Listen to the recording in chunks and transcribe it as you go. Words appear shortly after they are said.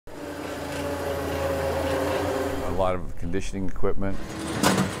lot of conditioning equipment.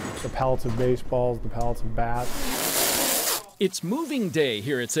 The pallets of baseballs, the pallets of bats. It's moving day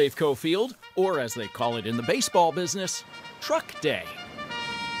here at Safeco Field, or as they call it in the baseball business, truck day.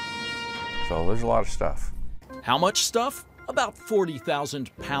 So there's a lot of stuff. How much stuff? About 40,000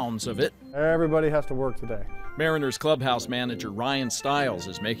 pounds of it. Everybody has to work today. Mariners clubhouse manager Ryan Stiles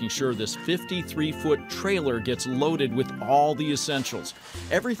is making sure this 53-foot trailer gets loaded with all the essentials.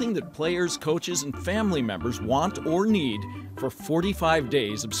 Everything that players, coaches, and family members want or need for 45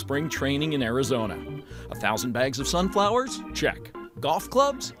 days of spring training in Arizona. 1,000 bags of sunflowers? Check. Golf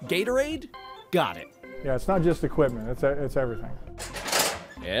clubs? Gatorade? Got it. Yeah, it's not just equipment, it's everything.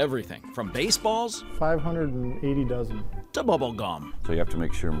 Everything from baseballs 580 dozen. to bubble gum. So you have to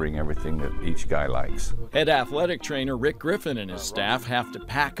make sure and bring everything that each guy likes. Head athletic trainer Rick Griffin and his staff have to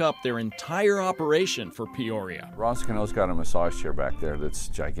pack up their entire operation for Peoria. Ron Scano's got a massage chair back there that's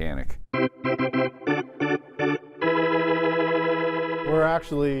gigantic. We're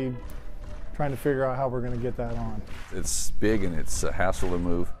actually trying to figure out how we're going to get that on. It's big and it's a hassle to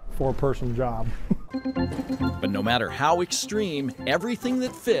move. 4-person job. But no matter how extreme, everything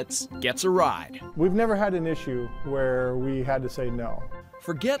that fits gets a ride. We've never had an issue where we had to say no.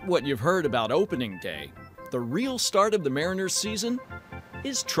 Forget what you've heard about opening day. The real start of the Mariners season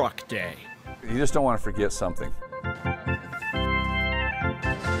is truck day. You just don't want to forget something.